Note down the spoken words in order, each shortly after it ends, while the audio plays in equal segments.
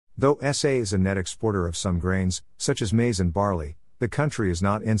Though SA is a net exporter of some grains, such as maize and barley, the country is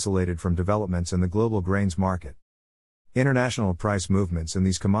not insulated from developments in the global grains market. International price movements in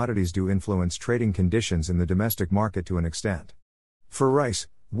these commodities do influence trading conditions in the domestic market to an extent. For rice,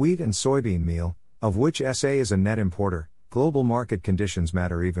 wheat and soybean meal, of which SA is a net importer, global market conditions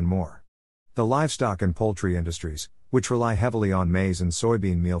matter even more. The livestock and poultry industries, which rely heavily on maize and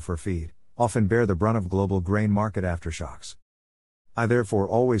soybean meal for feed, often bear the brunt of global grain market aftershocks. I therefore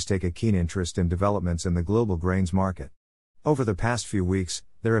always take a keen interest in developments in the global grains market. Over the past few weeks,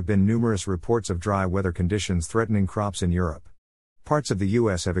 there have been numerous reports of dry weather conditions threatening crops in Europe. Parts of the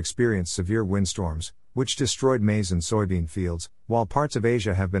US have experienced severe windstorms, which destroyed maize and soybean fields, while parts of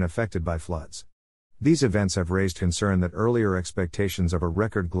Asia have been affected by floods. These events have raised concern that earlier expectations of a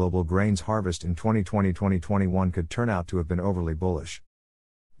record global grains harvest in 2020-2021 could turn out to have been overly bullish.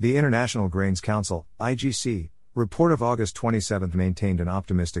 The International Grains Council, IGC, report of August 27 maintained an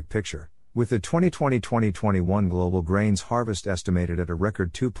optimistic picture, with the 2020-2021 global grains harvest estimated at a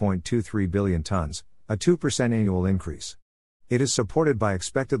record 2.23 billion tons, a 2% annual increase. It is supported by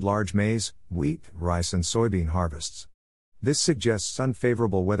expected large maize, wheat, rice and soybean harvests. This suggests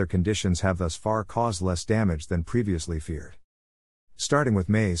unfavorable weather conditions have thus far caused less damage than previously feared. Starting with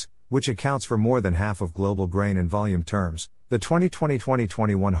maize, which accounts for more than half of global grain in volume terms, the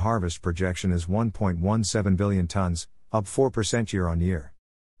 2020-2021 harvest projection is 1.17 billion tons, up 4% year-on-year.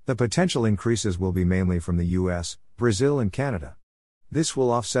 The potential increases will be mainly from the US, Brazil and Canada. This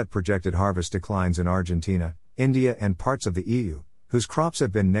will offset projected harvest declines in Argentina, India and parts of the EU, whose crops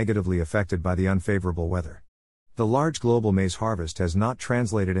have been negatively affected by the unfavorable weather. The large global maize harvest has not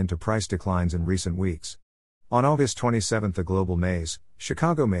translated into price declines in recent weeks. On August 27 the global maize,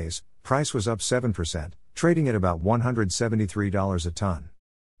 Chicago maize, price was up 7%, trading at about $173 a ton.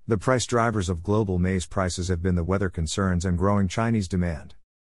 The price drivers of global maize prices have been the weather concerns and growing Chinese demand.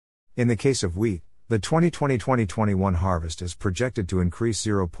 In the case of wheat, the 2020-2021 harvest is projected to increase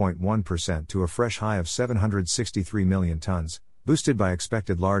 0.1% to a fresh high of 763 million tons, boosted by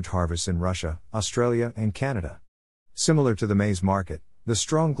expected large harvests in Russia, Australia, and Canada. Similar to the maize market, the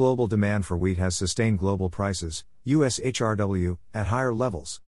strong global demand for wheat has sustained global prices, US HRW, at higher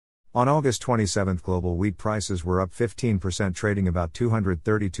levels. On August 27 global wheat prices were up 15%, trading about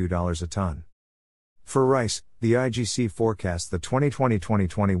 $232 a ton. For rice, the IGC forecasts the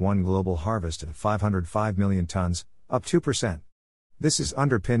 2020-2021 global harvest at 505 million tons, up 2%. This is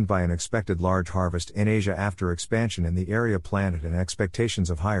underpinned by an expected large harvest in Asia after expansion in the area planted and expectations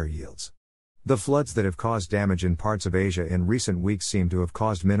of higher yields. The floods that have caused damage in parts of Asia in recent weeks seem to have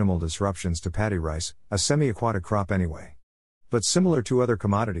caused minimal disruptions to paddy rice, a semi-aquatic crop anyway. But similar to other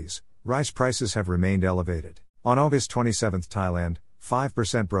commodities, rice prices have remained elevated. On August 27, Thailand,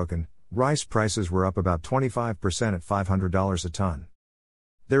 5% broken, rice prices were up about 25% at $500 a ton.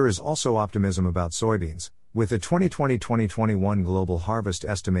 There is also optimism about soybeans, with the 2020-2021 global harvest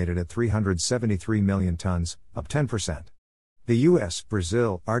estimated at 373 million tons, up 10%. The US,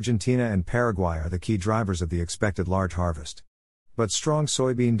 Brazil, Argentina and Paraguay are the key drivers of the expected large harvest. But strong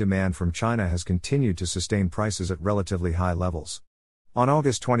soybean demand from China has continued to sustain prices at relatively high levels. On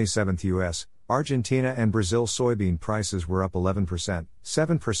August 27, US, Argentina and Brazil soybean prices were up 11%,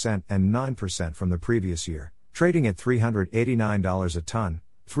 7% and 9% from the previous year, trading at $389 a ton,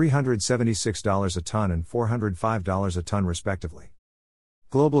 $376 a ton and $405 a ton respectively.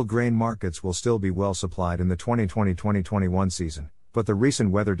 Global grain markets will still be well supplied in the 2020-2021 season, but the recent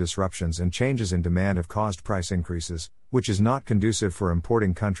weather disruptions and changes in demand have caused price increases, which is not conducive for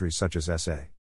importing countries such as SA.